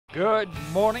Good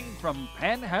morning from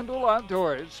Panhandle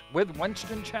Outdoors with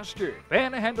Winston Chester.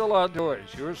 Panhandle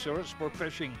Outdoors, your source for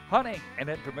fishing, hunting, and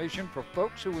information for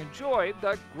folks who enjoy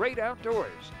the great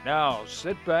outdoors. Now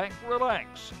sit back,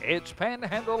 relax. It's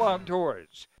Panhandle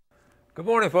Outdoors. Good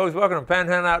morning, folks. Welcome to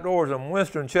Panhandle Outdoors. I'm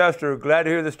Winston Chester. Glad to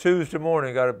hear this Tuesday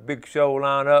morning. Got a big show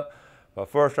lined up.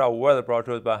 First, our weather brought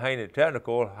to us by Haney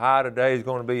Technical. High today is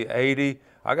going to be 80.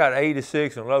 I got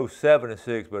 86 and low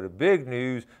 76, but the big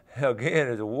news, again,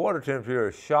 is the water temperature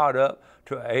has shot up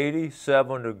to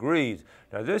 87 degrees.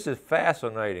 Now, this is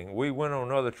fascinating. We went on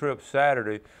another trip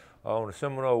Saturday on a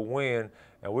Seminole wind,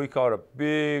 and we caught a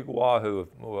big wahoo,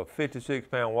 a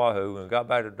 56-pound wahoo, and got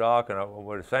back to the dock, and I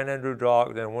went to St. Andrew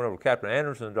dock, then went over to Captain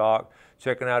Anderson's dock,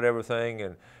 checking out everything,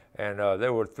 and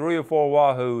there were 3 or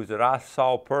 4 wahoos that I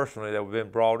saw personally that had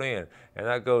been brought in, and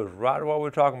that goes right to what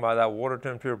we're talking about. That water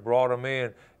temperature brought them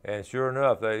in, and sure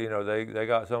enough, they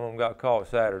got some of them got caught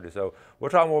Saturday. So we'll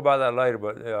talk more about that later.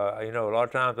 But a lot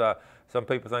of times some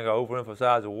people think I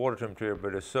overemphasize the water temperature,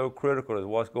 but it's so critical as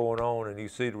what's going on, and you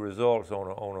see the results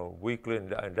on a weekly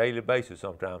and daily basis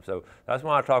sometimes. So that's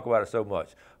why I talk about it so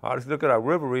much. All right, let's look at our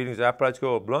river readings.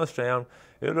 Apalachicola at Bluntstown,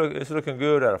 it's looking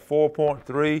good at a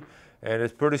 4.3. And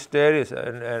it's pretty steady.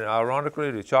 And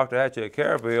ironically, the Choctawhatchee at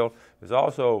Caryville is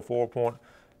also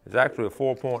actually a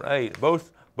 4.8.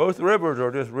 Both rivers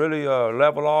are just really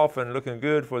level off and looking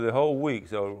good for the whole week.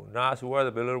 So nice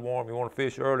weather, be a little warm. You want to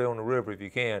fish early on the river if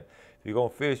you can. If you're going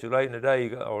to fish late in the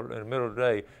day or in the middle of the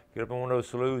day, get up in one of those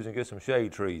sloughs and get some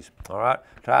shade trees. All right.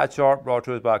 Tide chart brought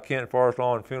to us by Kent Forest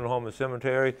Lawn Funeral Home and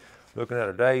Cemetery. Looking at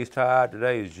a day's tide.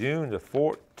 Today is June the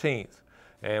 14th.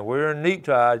 And we're in neap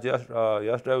tides.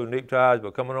 Yesterday was neap tides,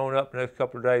 but coming on up the next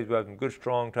couple of days, we have some good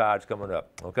strong tides coming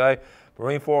up. Okay,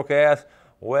 marine forecast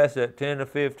west at 10 to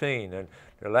 15, and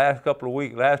the last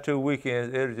 2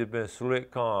 weekends, it has just been slick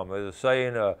calm. There's a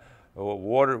saying,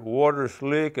 water is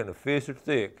slick and the fish are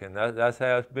thick, and that's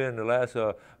how it's been the last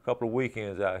couple of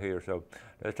weekends out here. So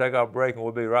let's take our break, and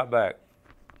we'll be right back.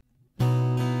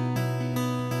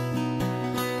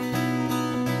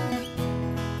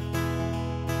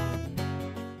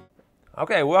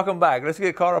 Okay, welcome back. Let's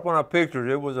get caught up on our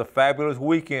pictures. It was a fabulous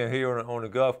weekend here on the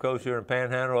Gulf Coast, here in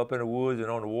Panhandle, up in the woods and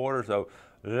on the water. So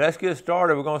let's get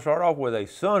started. We're going to start off with a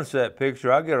sunset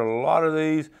picture. I get a lot of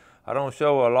these. I don't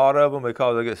show a lot of them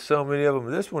because I get so many of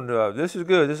them. This one, this is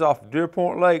good. This is off Deer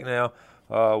Point Lake now.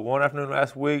 One afternoon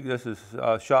last week, this is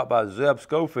shot by Zeb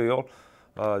Schofield.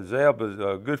 Zeb is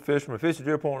a good fisherman. Fishes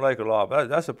Deer Point Lake a lot, but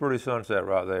that's a pretty sunset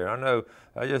right there. I know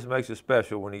that just makes it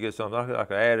special when you get something like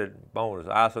an added bonus,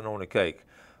 icing on the cake.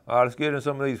 All right, let's get into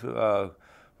some of these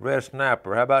red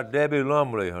snapper. How about Debbie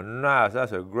Lumley? Nice,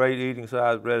 that's a great eating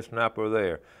size red snapper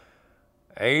there.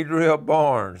 Adria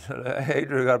Barnes.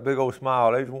 Adria got a big old smile.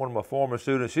 Adria's one of my former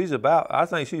students. I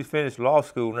think she's finished law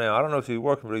school now. I don't know if she's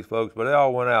working for these folks, but they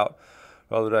all went out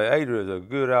the other day. Adria is a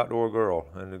good outdoor girl,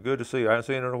 and good to see her. I haven't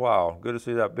seen her in a while. Good to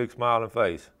see that big smiling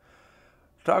face.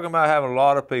 Talking about having a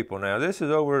lot of people now. This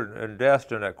is over in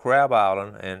Destin at Crab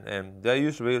Island, and they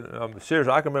used to be,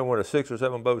 seriously, I can remember when there were 6 or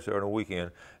 7 boats there on a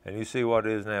weekend, and you see what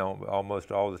it is now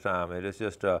almost all the time. It's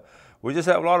just, we just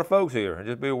have a lot of folks here, and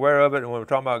just be aware of it. And when we're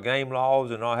talking about game laws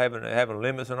and not having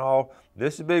limits and all,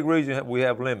 this is a big reason we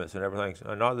have limits and everything.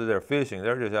 Not that they're fishing,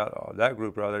 they're just out, that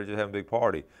group right there just having a big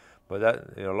party.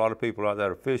 But a lot of people out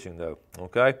there are fishing though,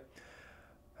 okay?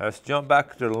 Let's jump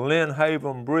back to the Lynn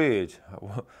Haven Bridge.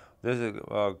 This is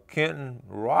Kenton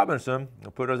Robinson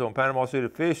put us on Panama City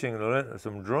fishing.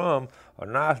 A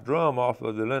nice drum off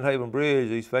of the Lynn Haven Bridge.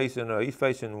 He's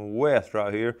facing west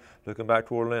right here, looking back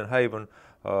toward Lynn Haven.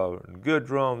 Good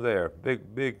drum there,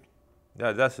 big.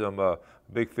 That's some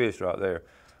big fish right there.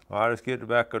 All right, let's get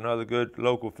back another good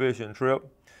local fishing trip.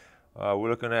 We're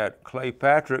looking at Clay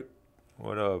Patrick.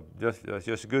 Just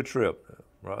a good trip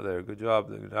right there. Good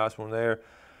job, nice one there.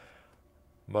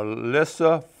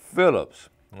 Melissa Phillips.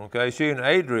 Okay, she and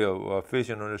Adria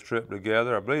fishing on this trip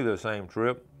together. I believe they're the same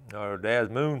trip. Her dad's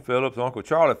Moon Phillips, Uncle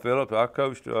Charlie Phillips. I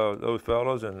coached those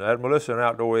fellows, and had Melissa in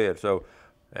outdoor ed. So,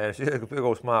 and she had a big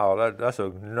old smile. That's a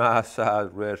nice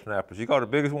sized red snapper. She caught the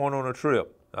biggest one on the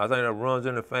trip. I think that runs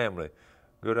in the family.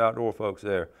 Good outdoor folks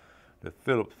there, the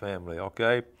Phillips family.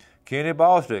 Okay, Kenny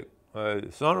Bostic.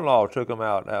 Son-in-law took him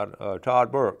out.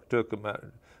 Todd Burke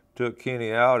took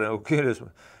Kenny out, and Kenny's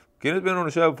been on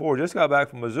the show before. Just got back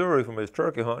from Missouri from his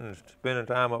turkey hunting, spending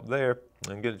time up there,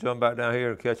 and get to jump back down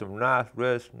here and catch some nice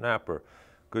red snapper.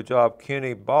 Good job,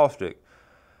 Kenny Bostic.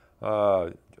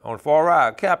 On the far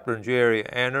right, Captain Jerry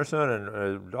Anderson and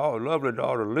his lovely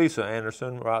daughter Lisa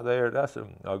Anderson right there. That's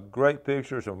a great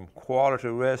picture, some quality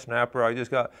red snapper.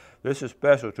 This is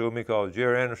special to me because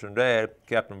Jerry Anderson's dad,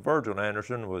 Captain Virgil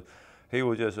Anderson, He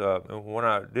was just, when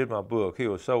I did my book, he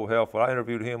was so helpful. I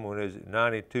interviewed him when he was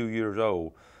 92 years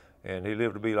old, and he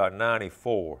lived to be like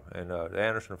 94. And the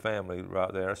Anderson family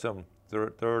right there, some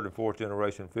third and fourth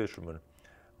generation fishermen.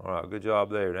 All right, good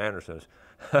job there, the Andersons.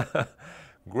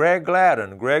 Greg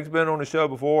Gladden. Greg's been on the show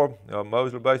before,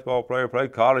 Mosley baseball player,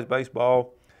 played college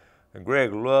baseball. And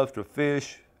Greg loves to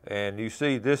fish, and you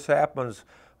see this happens,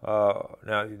 now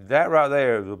that right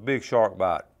there is a big shark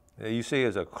bite. You see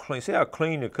it's a clean, see how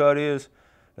clean the cut is?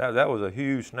 That was a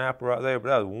huge snapper right there, but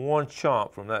that was one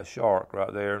chomp from that shark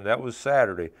right there, and that was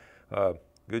Saturday.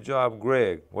 Good job,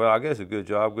 Greg. Well, I guess a good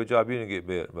job. Good job you didn't get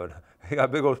bit, but he got a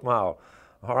big old smile.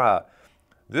 All right.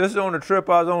 This is on the trip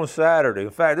I was on Saturday. In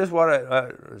fact, this is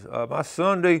what my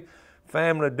Sunday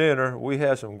family dinner, we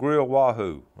had some grilled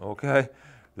wahoo, okay?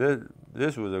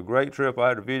 This was a great trip. I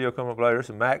had a video coming up later. This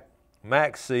is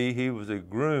Mac C. He was a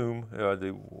groom.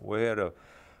 We had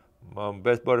my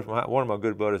best buddy from one of my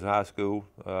good buddies in high school.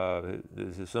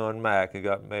 His son Mac. He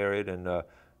got married and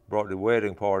brought the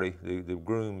wedding party, the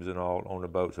grooms and all on the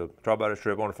boat. So talk about this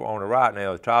trip. On the right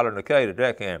now is Tyler and Nakay, the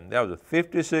deckhand. That was a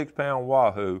 56-pound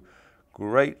wahoo.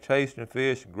 Great tasting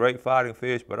fish, great fighting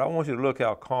fish. But I want you to look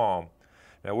how calm.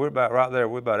 Now we're about right there.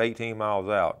 We're about 18 miles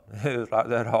out. It was like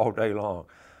that all day long.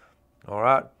 All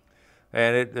right,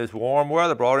 and this warm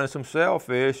weather brought in some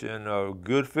sailfish, and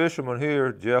good fishermen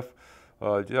here, Jeff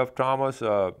Thomas,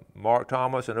 Mark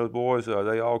Thomas, and those boys,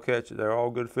 they all catch. They're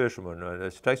all good fishermen.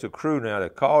 It takes a crew now. They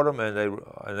caught them and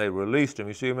they released them.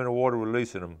 You see them in the water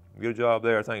releasing them. Good job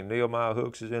there. I think Nehemiah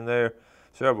Hooks is in there.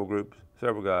 Several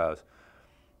guys.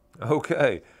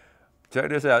 Okay, check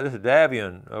this out. This is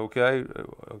Davian. Okay,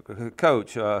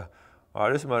 Coach. All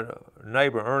right, this is my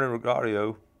neighbor Ernie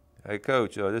Regadio. Hey,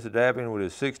 Coach, this is Davian with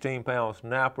his 16-pound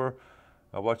snapper.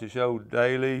 I watch the show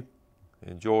daily.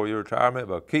 Enjoy your retirement,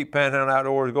 but keep Panhandle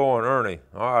Outdoors going, Ernie.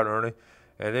 All right, Ernie.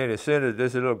 And then he sent it,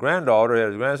 this little granddaughter,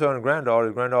 his grandson and granddaughter,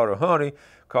 his granddaughter Honey,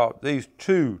 caught these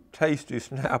 2 tasty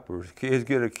snappers. Kids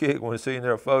get a kick when seeing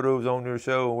their photos on your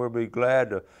show, and we'll be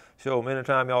glad to show them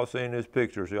anytime y'all seen this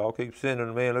picture. So y'all keep sending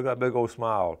them in. Look at that big old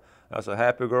smile. That's a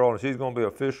happy girl, and she's going to be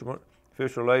a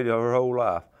fisher lady her whole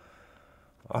life.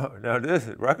 Now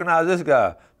recognize this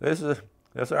guy.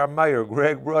 That's our mayor,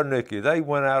 Greg Brudnicki. They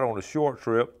went out on a short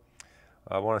trip.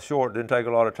 On a short, didn't take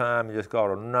a lot of time. He just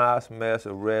caught a nice mess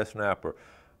of red snapper.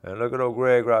 And look at old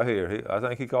Greg right here. I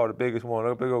think he caught the biggest one.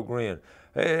 Look at the big old grin.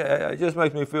 It just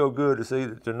makes me feel good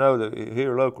to know that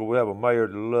here local we have a mayor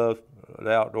that loves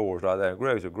the outdoors like that. And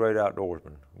Greg's a great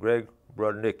outdoorsman. Greg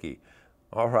Brudnicki.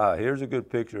 All right, here's a good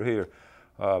picture here.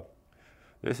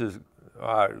 This is.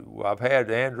 I've had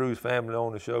the Andrews family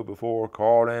on the show before,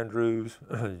 Carl Andrews,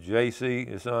 JC,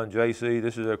 his son JC,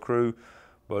 this is their crew.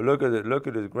 But look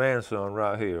at his grandson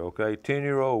right here, okay?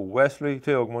 10-year-old Wesley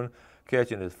Tilghman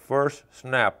catching his first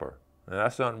snapper. And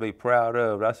that's something to be proud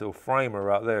of. That's a framer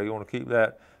right there. You want to keep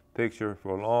that picture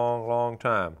for a long, long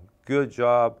time. Good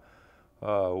job,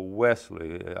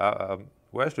 Wesley.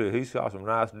 Wesley, he's got some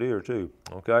nice deer too,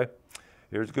 okay?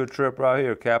 Here's a good trip right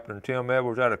here. Captain Tim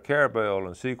Edwards out of Carabel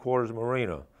and Sea Quarters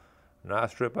Marina.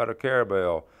 Nice trip out of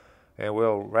Carabel. And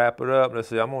we'll wrap it up. Let's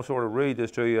see, I'm going to sort of read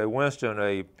this to you. Winston,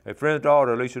 a friend's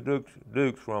daughter, Alicia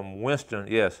Dukes from Winston,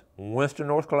 yes, Winston,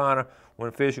 North Carolina,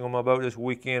 went fishing on my boat this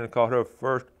weekend and caught her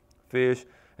first fish.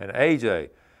 And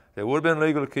AJ, they would have been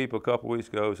legal to keep a couple weeks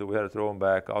ago, so we had to throw them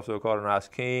back. Also caught a nice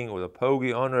king with a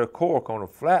pogie under a cork on a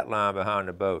flat line behind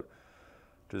the boat.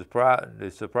 The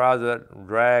surprise of that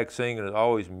drag singing is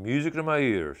always music to my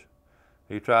ears.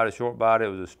 He tried a short bite. It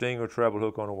was a stinger treble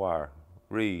hook on a wire.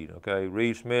 Reed, okay,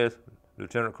 Reed Smith,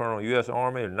 Lieutenant Colonel, U.S.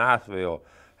 Army in Niceville.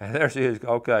 And there she is,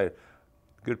 okay,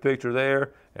 good picture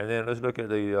there. And then let's look at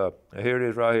the, here it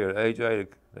is right here, AJ,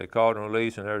 they caught and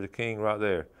released, and there's the king right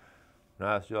there.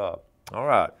 Nice job. All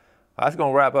right, that's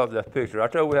going to wrap up that picture. I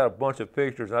told you we had a bunch of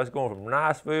pictures. That's going from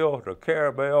Niceville to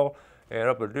Carabel, and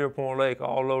up at Deer Point Lake,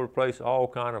 all over the place, all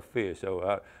kind of fish.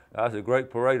 So that's a great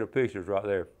parade of pictures right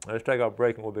there. Let's take our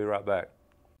break and we'll be right back.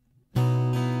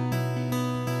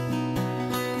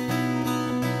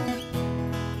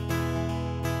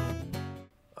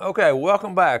 Okay,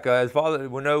 welcome back.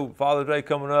 We know Father's Day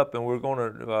coming up, and we're going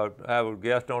to have a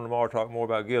guest on tomorrow to talk more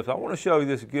about gifts. I want to show you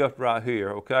this gift right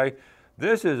here, okay?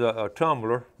 This is a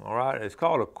tumbler, all right? It's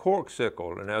called a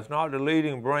Corksicle, and it's not the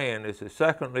leading brand. It's the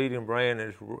second leading brand,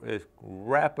 and it's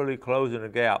rapidly closing the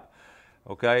gap,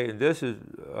 okay? And this is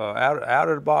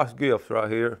out-of-the-box gifts right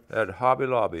here at Hobby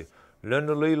Lobby.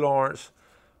 Linda Lee Lawrence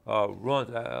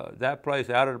runs that place.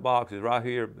 Out of the box is right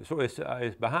here. So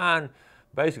it's behind.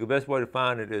 Basically, the best way to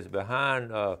find it is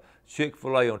behind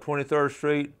Chick-fil-A on 23rd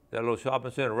Street. That little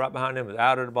shopping center right behind them is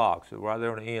Out of the Box, right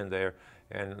there on the end there.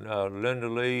 and Linda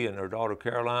Lee and her daughter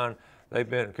Caroline.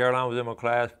 Caroline was in my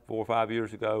class 4 or 5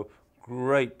 years ago.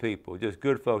 Great people, just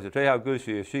good folks. I'll tell you how good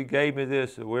she is. She gave me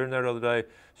this, we were in there the other day,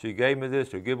 she gave me this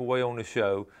to give away on the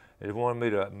show. They just wanted me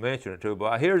to mention it to her.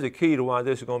 But here's the key to why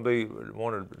this is going to be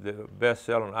one of the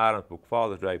best-selling items for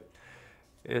Father's Day.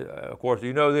 Of course,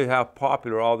 you know how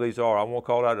popular all these are. I won't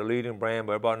call out a leading brand,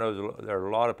 but everybody knows there are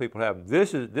a lot of people having them.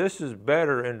 This is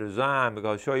better in design because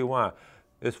I'll show you why.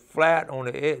 It's flat on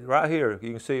the edge, right here.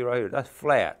 You can see it right here. That's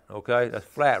flat, okay? That's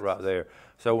flat right there.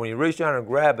 So when you reach down and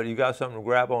grab it, you got something to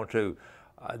grab onto.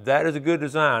 That is a good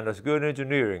design. That's good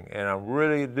engineering, and I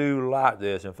really do like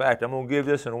this. In fact, I'm going to give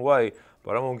this one away,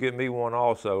 but I'm going to get me one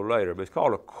also later. But it's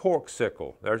called a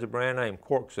Corksicle. There's a brand name,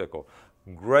 Corksicle.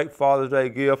 Great Father's Day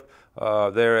gift.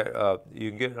 You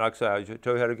can get, like I said, I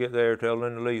tell you how to get there. Tell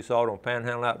Linda Lee you saw it on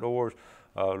Panhandle Outdoors.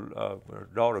 Her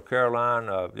daughter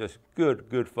Caroline, just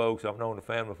good folks. I've known the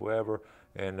family forever.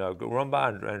 And go run by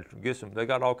and get some. They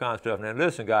got all kinds of stuff. Now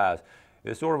listen, guys,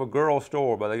 it's sort of a girl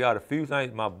store, but they got a few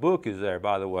things. My book is there,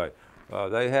 by the way.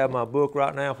 They have my book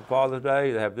right now for Father's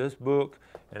Day. They have this book,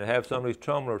 and they have some of these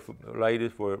tumblers,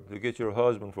 ladies, to get your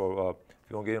husband for.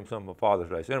 You're going to get him something for Father's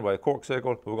Day. So anyway,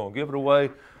 Corksicle, we're going to give it away.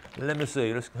 Let me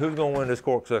see, who's going to win this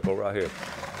Corksicle right here?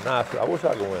 Nice, I wish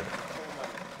I could win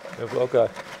it. Okay,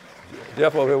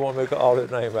 Jeff over here wanted me to call his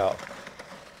name out.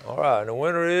 All right, and the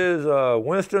winner is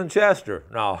Winston Chester.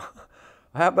 Now,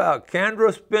 how about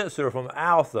Kendra Spencer from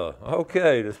Altha?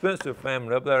 Okay, the Spencer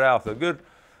family up there at Altha.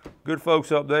 Good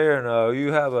folks up there, and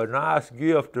you have a nice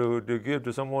gift to give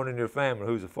to someone in your family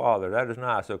who's a father. That is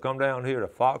nice. So come down here to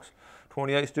Fox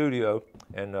 28 Studio,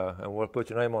 and we'll put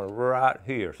your name on it right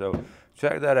here. So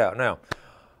check that out. Now,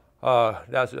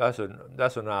 that's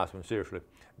a nice one, seriously.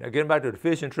 Now, getting back to the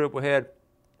fishing trip we had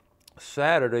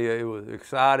Saturday, it was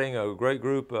exciting. A great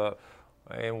group,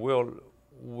 and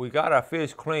we got our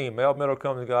fish clean. Mel Miller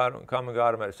come and got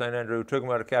them at St. Andrew. Took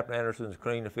them out to Captain Anderson's to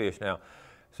clean the fish. Now,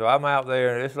 so I'm out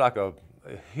there, and it's like a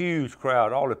huge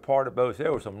crowd. All the party boats.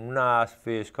 There were some nice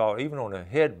fish caught, even on the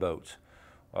head boats.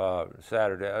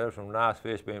 Saturday, there's some nice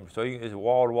fish being, so it's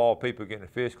wall-to-wall people getting the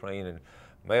fish clean, and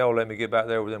Mel let me get back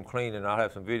there with them cleaning. I'll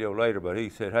have some video later, but he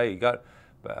said, hey, you got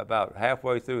about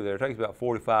halfway through there. It takes about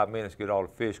 45 minutes to get all the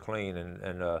fish clean,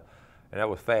 and that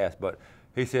was fast. But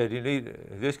he said,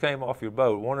 this came off your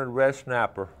boat. One of the red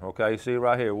snapper, okay, you see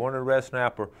right here, one of the red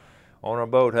snapper on our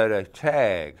boat had a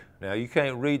tag. Now, you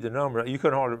can't read the number. You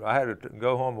couldn't hardly, I had to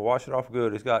go home and wash it off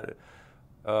good. It's got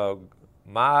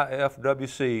my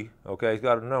FWC, okay, it's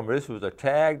got a number. This was a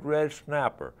tagged red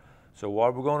snapper. So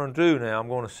what we're going to do now, I'm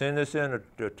going to send this in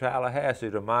to Tallahassee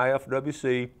to my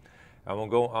FWC. I'm going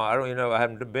to go, I don't even know, I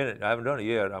haven't done it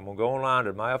yet. I'm going to go online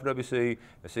to my FWC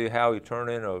and see how you turn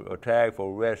in a tag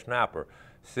for a red snapper.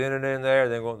 Send it in there,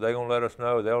 they're going to let us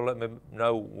know. They'll let me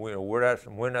know, when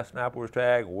that snapper was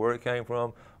tagged, where it came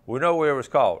from. We know where it was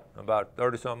caught, about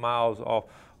 30-something miles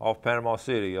off Panama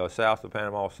City, south of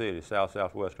Panama City,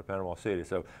 southwest of Panama City.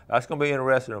 So that's going to be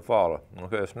interesting to follow,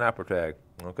 okay, a snapper tag,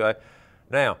 okay?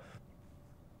 Now,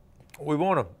 we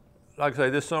want to, like I say,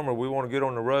 this summer we want to get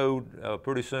on the road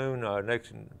pretty soon,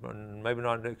 maybe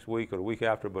not next week or the week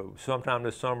after, but sometime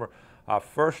this summer. Our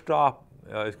first stop,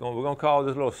 we're going to call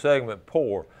this little segment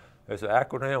POOR. It's an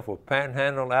acronym for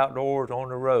Panhandle Outdoors on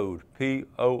the Road,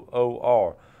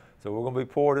 P-O-O-R. So we're going to be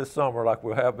poor this summer like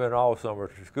we have been all summer.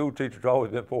 School teachers have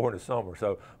always been poor in the summer,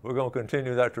 so we're going to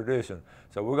continue that tradition.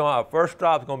 So our first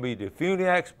stop is going to be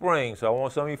Defuniak Springs. So I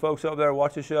want some of you folks up there to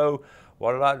watch the show.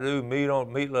 What I'd like to do,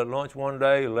 meet at lunch one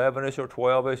day, 11-ish or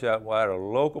 12-ish at a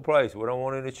local place. We don't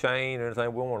want any chain or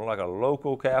anything. We want like a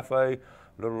local cafe,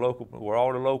 little local, where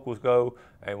all the locals go,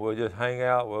 and we'll just hang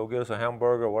out. We'll get us a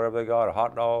hamburger or whatever they got, a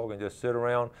hot dog, and just sit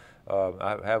around.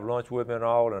 Have lunch with me and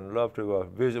all, and love to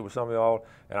visit with some of y'all.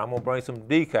 And I'm gonna bring some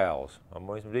decals. I'm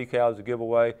gonna bring some decals to give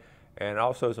away, and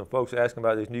also some folks asking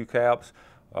about these new caps.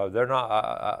 They're not.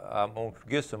 I'm gonna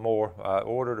get some more. I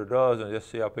ordered a dozen just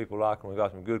see how people like them. We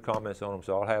got some good comments on them,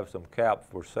 so I'll have some caps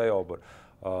for sale, but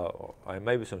and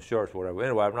maybe some shirts, whatever.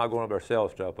 Anyway, I'm not going up there to sell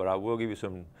stuff, but I will give you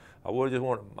some. I'm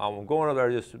going up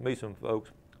there just to meet some folks,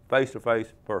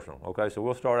 face-to-face, personal, okay? So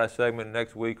we'll start that segment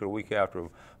next week or the week after.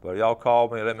 But y'all call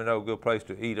me and let me know a good place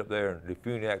to eat up there in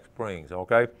Defuniak Springs,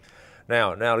 okay?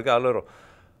 Now we got a little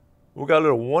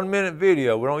 1-minute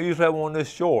video. We don't usually have one this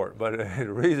short, but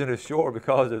the reason it's short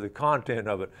because of the content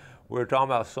of it. We were talking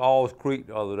about Saul's Creek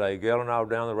the other day. Gail and I were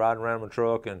down there riding around in my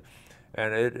truck, and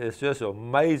it's just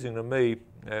amazing to me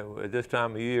at this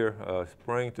time of year,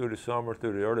 spring through the summer,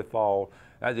 through the early fall,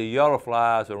 at the yellow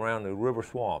flies around the river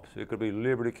swamps. It could be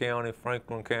Liberty County,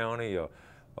 Franklin County,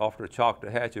 off the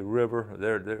Choctahatchee River.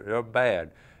 They're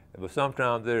bad, but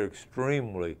sometimes they're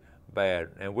extremely bad.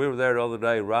 And we were there the other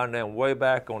day, riding down way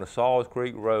back on the Saws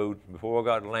Creek Road before I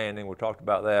got to landing. We talked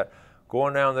about that.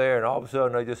 Going down there, and all of a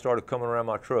sudden they just started coming around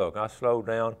my truck. I slowed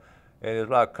down, and it was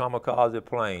like kamikaze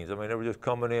planes. I mean, they were just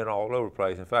coming in all over the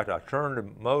place. In fact, I turned the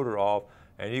motor off,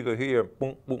 and you could hear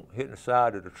boom, boom, hitting the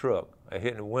side of the truck,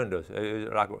 hitting the windows. It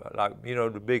was like you know,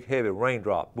 the big heavy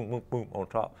raindrop, boom, boom, boom on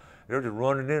top. They were just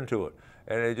running into it.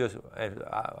 And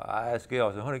I asked Gail,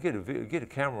 I said, honey, get a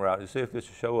camera out and see if this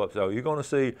will show up. So you're gonna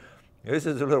see, this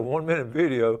is a little 1-minute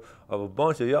video of a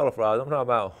bunch of yellow flies. I'm talking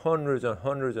about hundreds and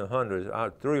hundreds and hundreds,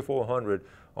 300 or 400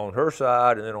 on her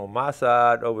side, and then on my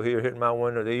side over here hitting my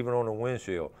window, even on the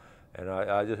windshield. And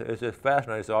it's just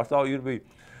fascinating. So I thought you'd be,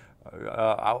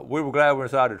 we were glad we were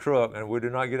inside the truck, and we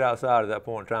did not get outside at that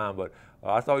point in time, but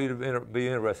I thought you'd be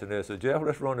interested in this. So Jeff,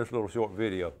 let's run this little short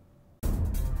video.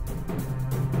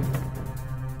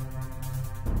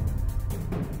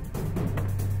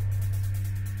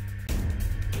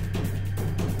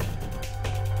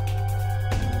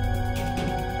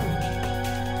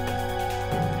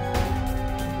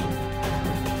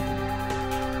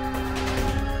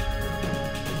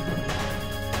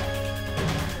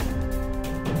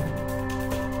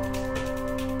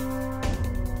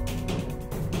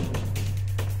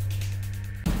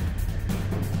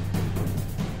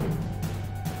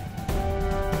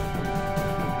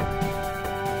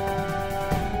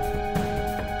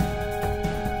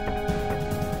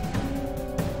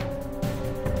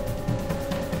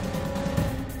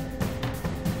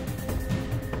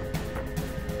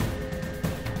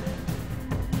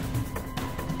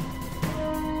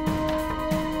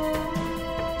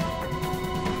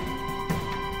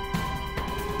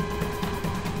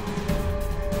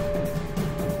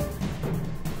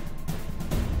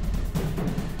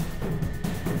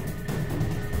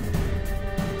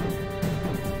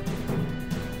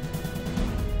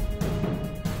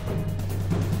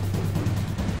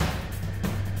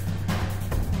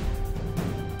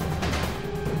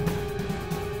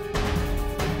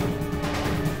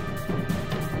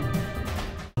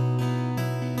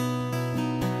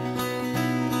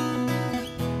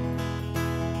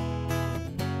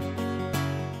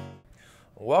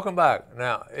 Welcome back.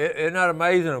 Now, isn't that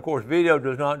amazing? Of course, video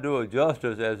does not do it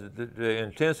justice as the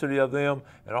intensity of them,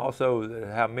 and also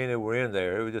how many were in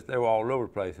there. It was just, they were all over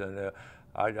the place, and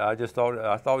I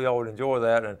thought y'all would enjoy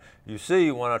that. And you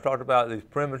see, when I talked about these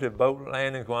primitive boat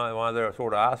landings, why they're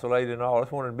sort of isolated and all,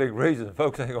 that's one of the big reasons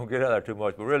folks ain't gonna get out there too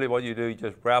much. But really, what you do, you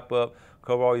just wrap up,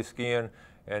 cover all your skin,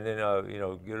 and then you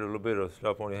know, get a little bit of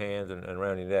stuff on your hands and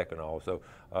around your neck and all. So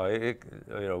you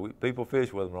know, people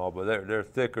fish with them and all, but they're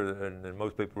thicker than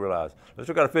most people realize. Let's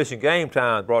look at our fishing game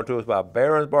time brought to us by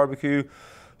Barron's Barbecue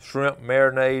Shrimp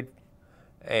Marinade,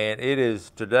 and it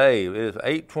is today. It is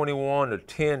 8:21 to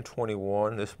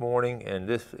 10:21 this morning, and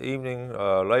this evening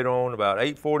later on about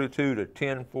 8:42 to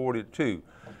 10:42.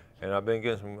 And I've been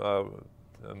getting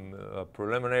some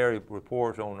preliminary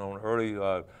reports on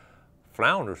early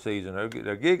flounder season.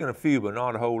 They're gigging a few, but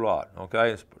not a whole lot,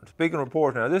 okay? Speaking of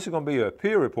reports, now this is gonna be a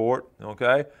peer report,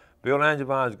 okay? Bill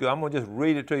Angevine's good. I'm gonna just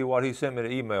read it to you what he sent me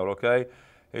the email, okay?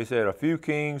 He said, a few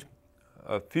kings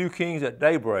at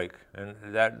daybreak, and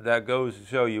that goes to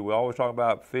show you, we always talk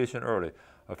about fishing early.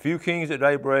 A few kings at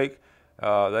daybreak,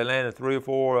 they landed 3 or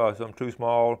 4, some too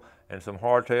small, and some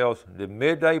hardtails. The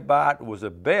midday bite was the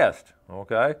best,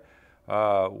 okay?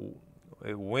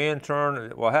 Wind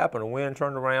turned, what happened, the wind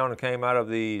turned around and came out of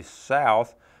the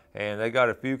south, and they got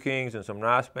a few kings and some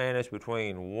nice Spanish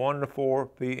between 1 to 4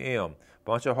 p.m.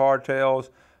 Bunch of hardtails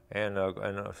and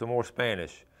some more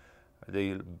Spanish.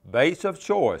 The baits of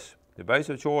choice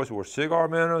were cigar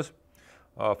minnows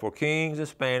for kings and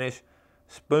Spanish,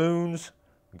 spoons,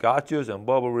 gotchas, and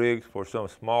bubble rigs for some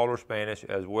smaller Spanish,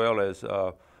 as well as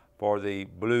for the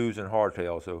blues and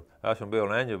hardtails. So that's from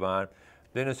Bill Angevine.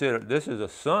 Then it said, this is a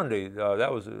Sunday,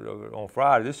 that was on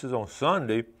Friday, this is on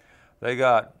Sunday. They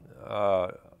got,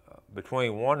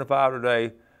 between 1 to 5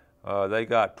 today, they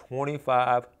got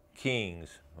 25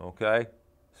 kings, okay?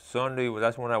 Sunday,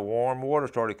 that's when that warm water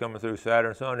started coming through Saturday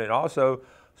and Sunday, and also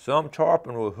some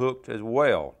tarpon were hooked as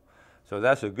well. So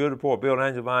that's a good report. Bill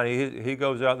Angevine, he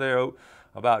goes out there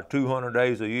about 200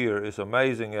 days a year. It's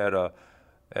amazing at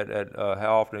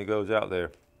how often he goes out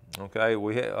there, okay?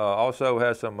 We also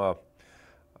had some,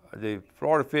 the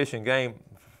Florida Fish and Game,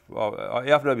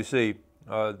 FWC,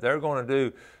 they're going to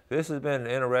do, this has been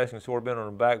interesting, sort of been on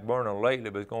the back burner lately,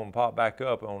 but it's going to pop back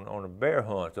up on the bear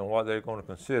hunts and what they're going to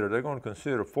consider. They're going to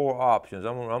consider 4 options.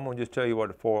 I'm going to just tell you what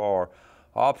the 4 are.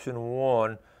 Option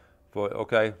 1,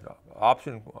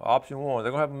 option 1,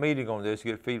 they're going to have a meeting on this to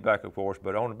get feedback, of course,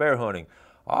 but on the bear hunting,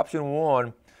 option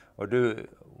 1, or do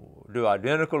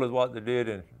identical as what they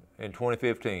did in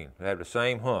 2015. They have the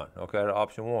same hunt, okay, that's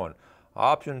option 1.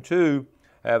 Option 2,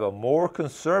 have a more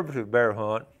conservative bear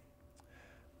hunt,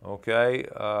 okay,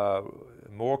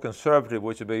 more conservative,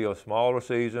 which would be a smaller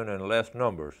season and less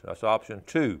numbers. That's option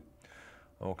 2.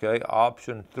 Okay,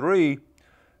 option 3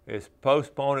 is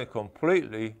postpone it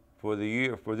completely for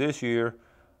this year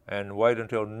and wait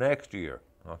until next year.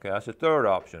 Okay, that's the third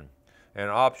option. And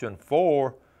option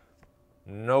 4,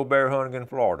 no bear hunting in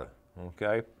Florida.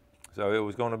 Okay, so it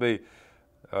was going to be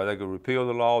they could repeal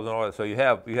the laws and all that. So you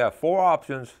have 4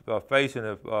 options facing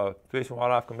the Fish and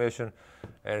Wildlife Commission,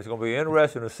 and it's going to be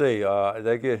interesting to see.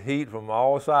 They get heat from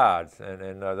all sides,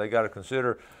 and they got to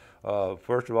consider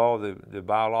first of all the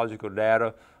biological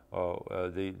data,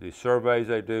 the surveys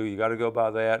they do. You got to go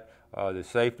by that. The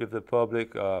safety of the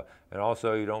public, and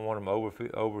also you don't want them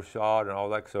overshot and all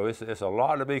that. So it's a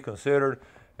lot to be considered,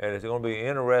 and it's going to be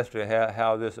interesting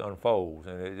how this unfolds.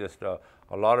 And it just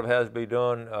a lot of it has to be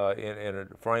done in a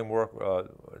framework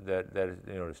that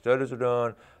the studies are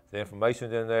done, the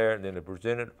information's in there, and then they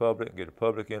present it to the public and get the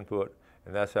public input,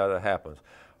 and that's how that happens.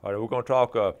 All right, we're going to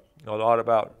talk a lot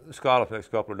about scallops next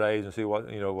couple of days and see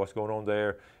what's going on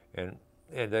there, and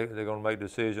they're going to make a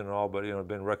decision and all, but there have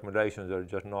been recommendations that are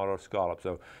just not on scallops.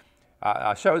 So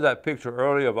I showed that picture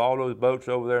earlier of all those boats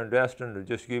over there in Destin to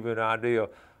just give you an idea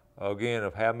again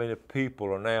of how many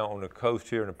people are now on the coast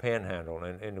here in the Panhandle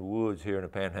and in the woods here in the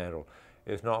Panhandle.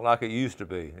 It's not like it used to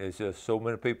be. It's just so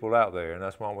many people out there, and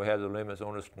that's why we have the limits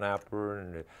on the snapper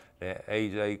and the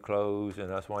age 8 clothes, and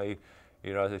that's why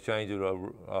they change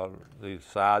the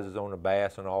sizes on the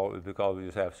bass and all, because we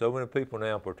just have so many people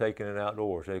now partaking in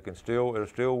outdoors. It'll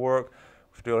still work.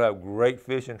 We still have great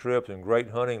fishing trips and great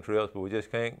hunting trips, but we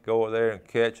just can't go out there and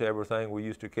catch everything we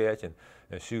used to catch and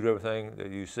shoot everything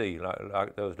that you see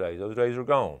like those days. Those days are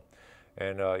gone.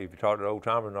 And if you talk to the old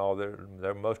timers and all,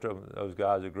 most of those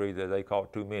guys agree that they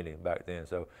caught too many back then.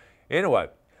 So anyway,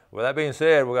 with that being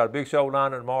said, we got a big show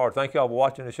lined up tomorrow. Thank y'all for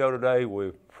watching the show today. We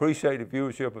appreciate the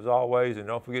viewership as always, and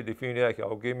don't forget if you need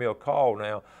y'all give me a call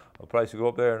now, a place to go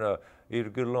up there and eat a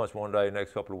good lunch one day the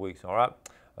next couple of weeks. All right,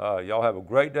 y'all have a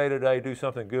great day today. Do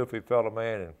something good for your fellow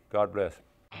man, and God bless.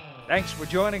 Thanks for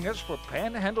joining us for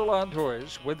Panhandle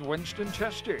Outdoors with Winston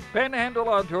Chester. Panhandle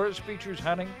Outdoors features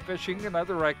hunting, fishing, and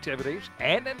other activities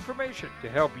and information to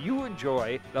help you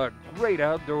enjoy the great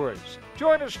outdoors.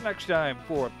 Join us next time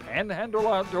for Panhandle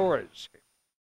Outdoors.